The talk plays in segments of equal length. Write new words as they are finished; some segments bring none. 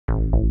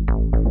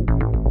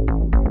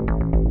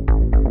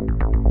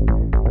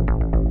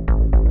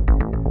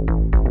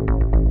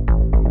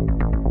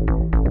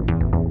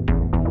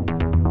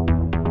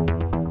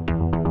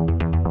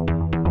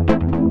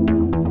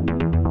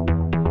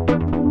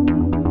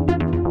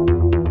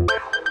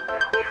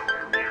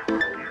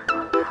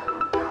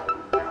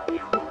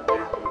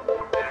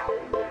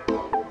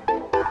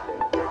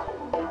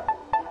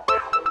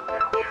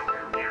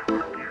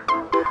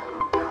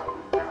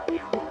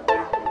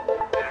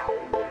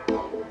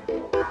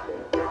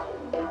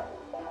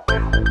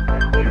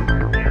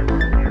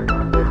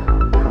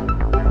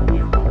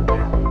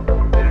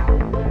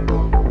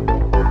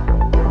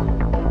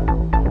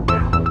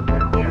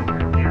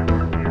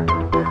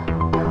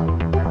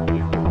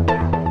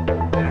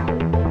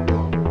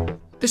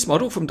This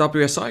model from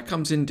WSI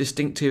comes in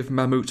distinctive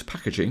Mammoet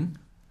packaging,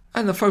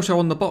 and the photo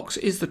on the box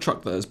is the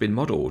truck that has been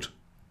modelled.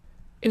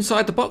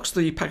 Inside the box,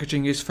 the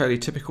packaging is fairly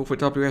typical for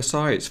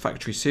WSI. It's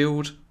factory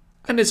sealed,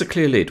 and there's a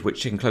clear lid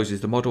which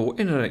encloses the model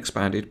in an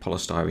expanded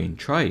polystyrene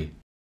tray.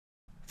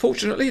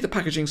 Fortunately, the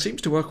packaging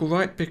seems to work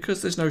alright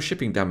because there's no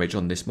shipping damage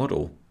on this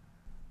model.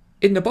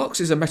 In the box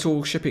is a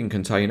metal shipping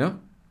container,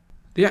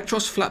 the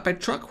Actros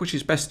flatbed truck, which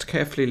is best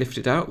carefully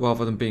lifted out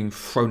rather than being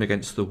thrown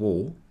against the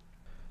wall.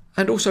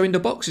 And also in the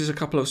box is a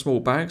couple of small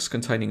bags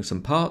containing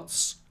some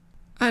parts,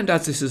 and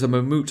as this is a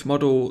Mammoet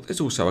model,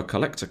 there's also a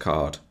collector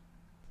card.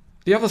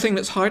 The other thing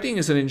that's hiding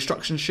is an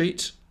instruction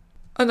sheet,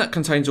 and that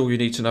contains all you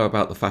need to know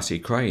about the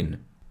Fassi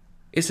crane.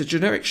 It's a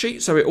generic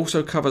sheet, so it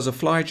also covers a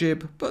fly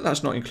jib, but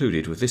that's not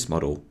included with this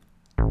model.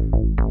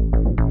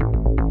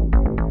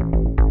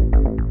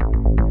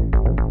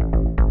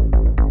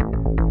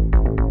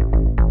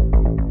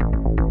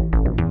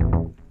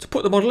 To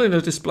put the model in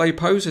a display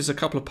pose, there's a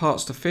couple of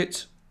parts to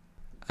fit,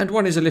 and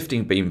one is a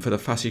lifting beam for the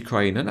Fassi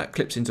crane, and that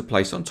clips into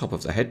place on top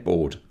of the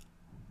headboard.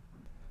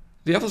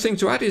 The other thing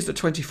to add is the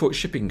 20-foot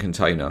shipping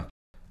container.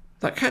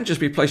 That can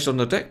just be placed on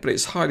the deck, but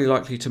it's highly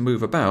likely to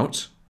move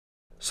about,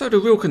 so the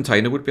real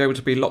container would be able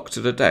to be locked to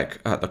the deck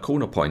at the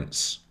corner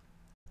points.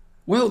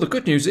 Well, the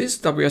good news is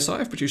WSI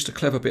have produced a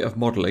clever bit of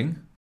modelling,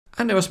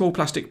 and there are small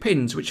plastic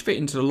pins which fit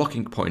into the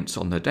locking points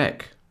on the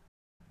deck.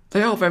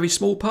 They are very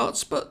small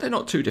parts, but they're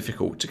not too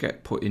difficult to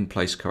get put in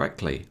place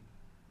correctly.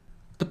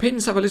 The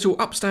pins have a little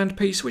upstand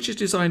piece which is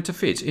designed to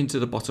fit into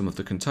the bottom of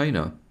the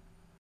container.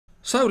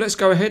 So let's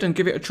go ahead and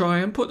give it a try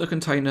and put the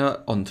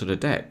container onto the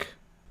deck.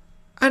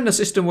 And the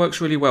system works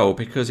really well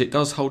because it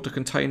does hold the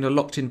container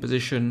locked in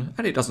position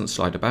and it doesn't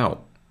slide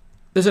about.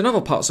 There's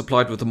another part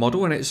supplied with the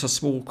model, and it's a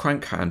small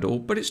crank handle,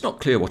 but it's not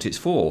clear what it's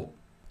for.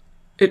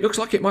 It looks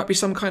like it might be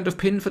some kind of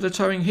pin for the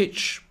towing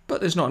hitch,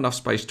 but there's not enough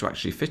space to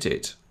actually fit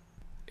it.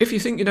 If you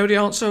think you know the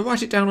answer,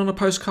 write it down on a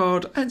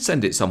postcard and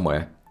send it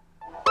somewhere.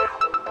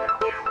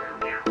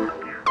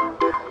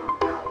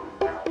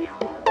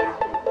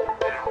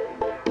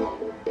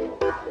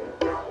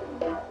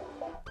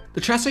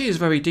 The chassis is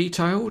very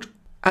detailed.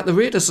 At the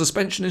rear, the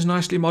suspension is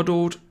nicely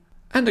modelled,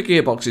 and the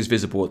gearbox is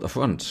visible at the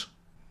front.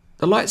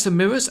 The lights and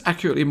mirrors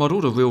accurately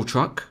modelled a real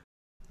truck,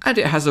 and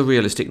it has a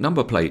realistic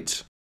number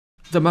plate.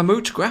 The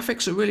Mammoet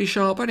graphics are really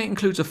sharp, and it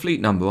includes a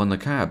fleet number on the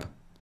cab.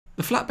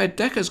 The flatbed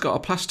deck has got a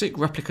plastic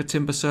replica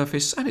timber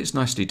surface, and it's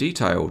nicely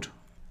detailed.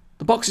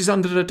 The boxes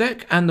under the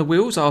deck and the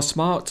wheels are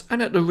smart,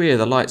 and at the rear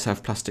the lights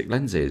have plastic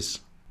lenses.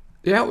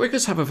 The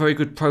outriggers have a very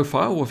good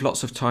profile with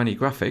lots of tiny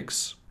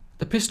graphics.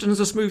 The pistons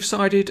are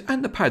smooth-sided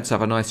and the pads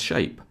have a nice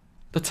shape.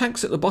 The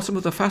tanks at the bottom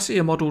of the Fassi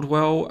are modelled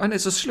well, and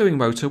there's a slewing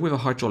motor with a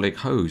hydraulic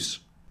hose.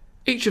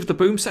 Each of the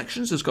boom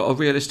sections has got a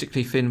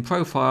realistically thin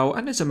profile,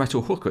 and there's a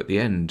metal hook at the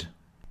end.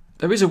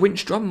 There is a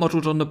winch drum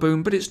modelled on the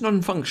boom, but it's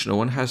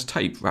non-functional and has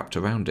tape wrapped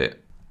around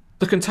it.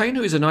 The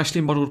container is a nicely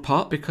modelled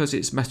part because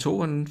it's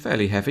metal and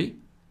fairly heavy.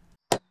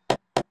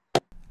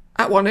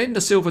 At one end,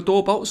 the silver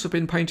door bolts have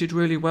been painted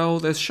really well,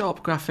 there's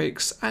sharp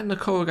graphics, and the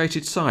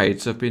corrugated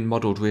sides have been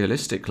modelled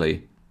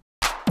realistically.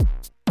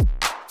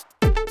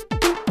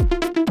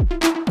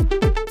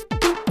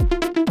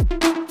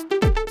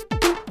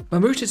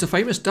 Mammoet is a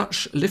famous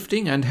Dutch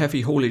lifting and heavy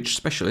haulage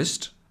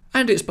specialist,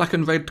 and its black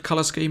and red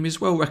colour scheme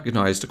is well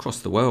recognised across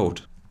the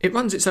world. It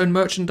runs its own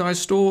merchandise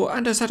store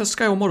and has had a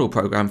scale model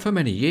programme for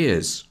many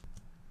years.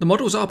 The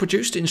models are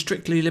produced in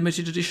strictly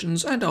limited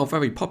editions and are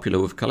very popular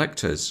with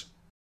collectors.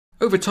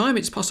 Over time,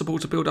 it's possible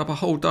to build up a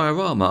whole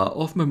diorama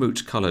of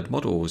Mammoet coloured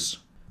models,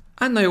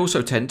 and they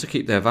also tend to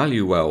keep their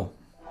value well.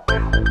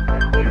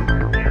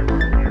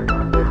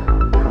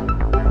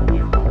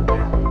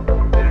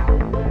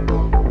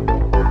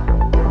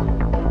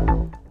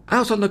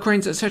 Out on the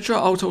cranes etc,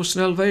 Alto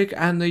Snelweg,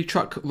 and the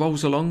truck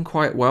rolls along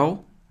quite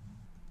well.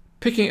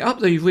 Picking it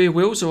up, the rear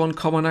wheels are on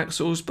common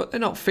axles, but they're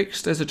not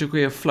fixed, there's a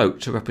degree of float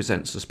to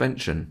represent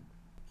suspension.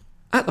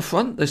 At the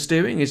front, the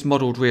steering is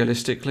modelled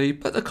realistically,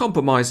 but the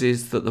compromise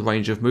is that the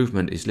range of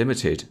movement is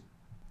limited.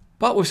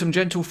 But with some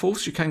gentle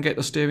force you can get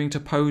the steering to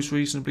pose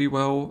reasonably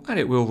well, and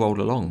it will roll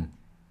along.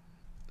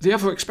 The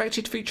other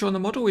expected feature on the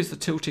model is the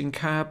tilting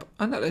cab,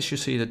 and that lets you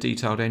see the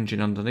detailed engine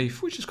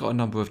underneath, which has got a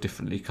number of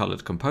differently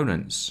coloured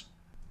components.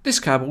 This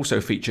cab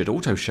also featured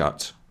auto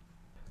shut.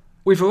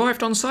 We've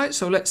arrived on site,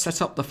 so let's set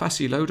up the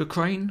Fassi loader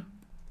crane.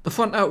 The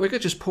front outrigger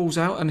just pulls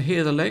out, and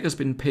here the leg has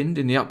been pinned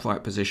in the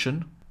upright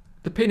position.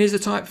 The pin is a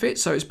tight fit,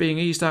 so it's being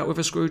eased out with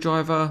a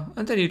screwdriver,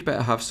 and then you'd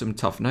better have some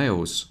tough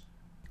nails.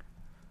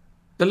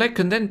 The leg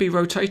can then be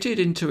rotated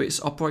into its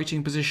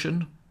operating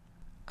position,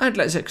 and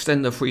let's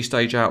extend the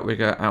three-stage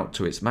outrigger out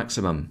to its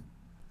maximum.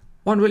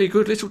 One really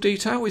good little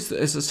detail is that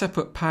there's a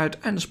separate pad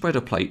and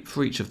spreader plate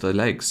for each of the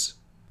legs.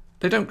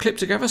 They don't clip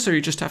together, so you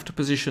just have to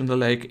position the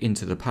leg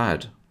into the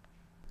pad.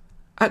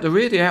 At the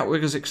rear, the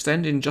outriggers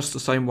extend in just the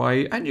same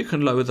way, and you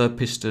can lower the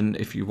piston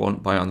if you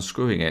want by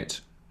unscrewing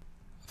it.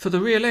 For the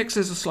rear legs,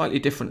 there's a slightly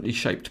differently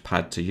shaped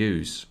pad to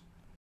use.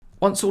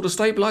 Once all the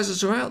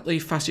stabilisers are out,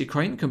 the Fassi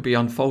crane can be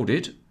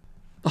unfolded.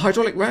 The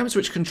hydraulic rams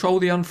which control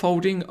the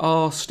unfolding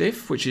are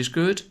stiff, which is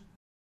good,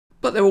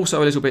 but they're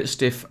also a little bit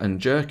stiff and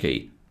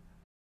jerky.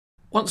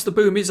 Once the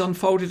boom is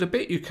unfolded a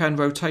bit, you can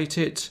rotate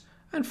it,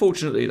 and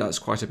fortunately that's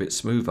quite a bit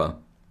smoother.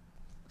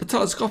 The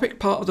telescopic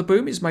part of the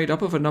boom is made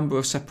up of a number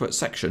of separate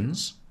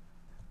sections.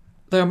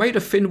 They are made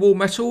of thin wall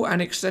metal,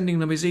 and extending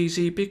them is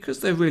easy because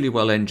they're really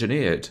well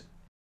engineered.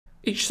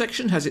 Each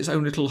section has its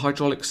own little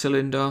hydraulic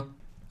cylinder,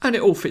 and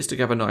it all fits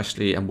together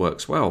nicely and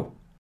works well.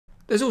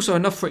 There's also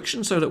enough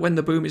friction so that when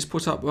the boom is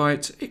put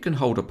upright, it can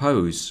hold a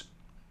pose.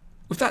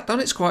 With that done,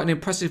 it's quite an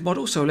impressive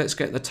model, so let's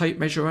get the tape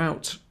measure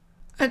out.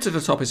 And to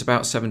the top is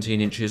about 17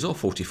 inches or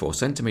 44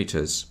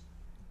 centimetres.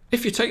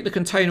 If you take the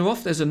container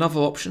off, there's another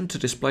option to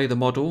display the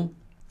model,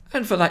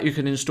 and for that you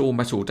can install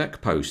metal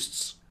deck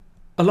posts.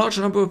 A large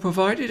number are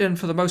provided, and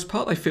for the most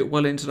part they fit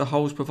well into the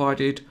holes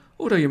provided,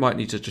 although you might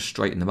need to just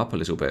straighten them up a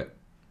little bit.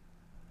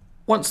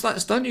 Once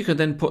that's done, you can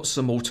then put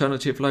some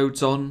alternative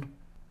loads on.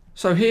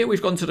 So here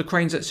we've gone to the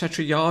Cranes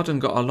Etc. yard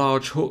and got a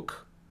large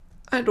hook,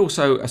 and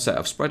also a set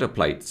of spreader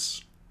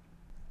plates.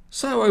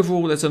 So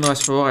overall there's a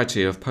nice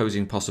variety of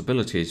posing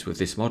possibilities with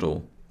this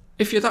model.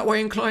 If you're that way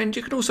inclined,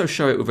 you can also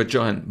show it with a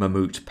giant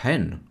Mammoet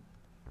pen.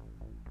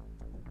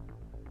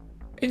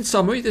 In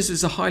summary, this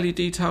is a highly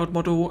detailed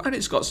model, and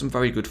it's got some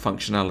very good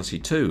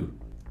functionality too.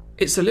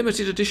 It's a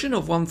limited edition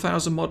of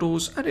 1000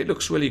 models, and it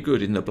looks really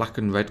good in the black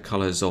and red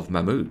colours of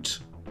Mammoet.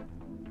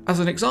 As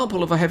an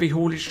example of a heavy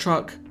haulage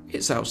truck,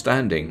 it's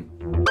outstanding.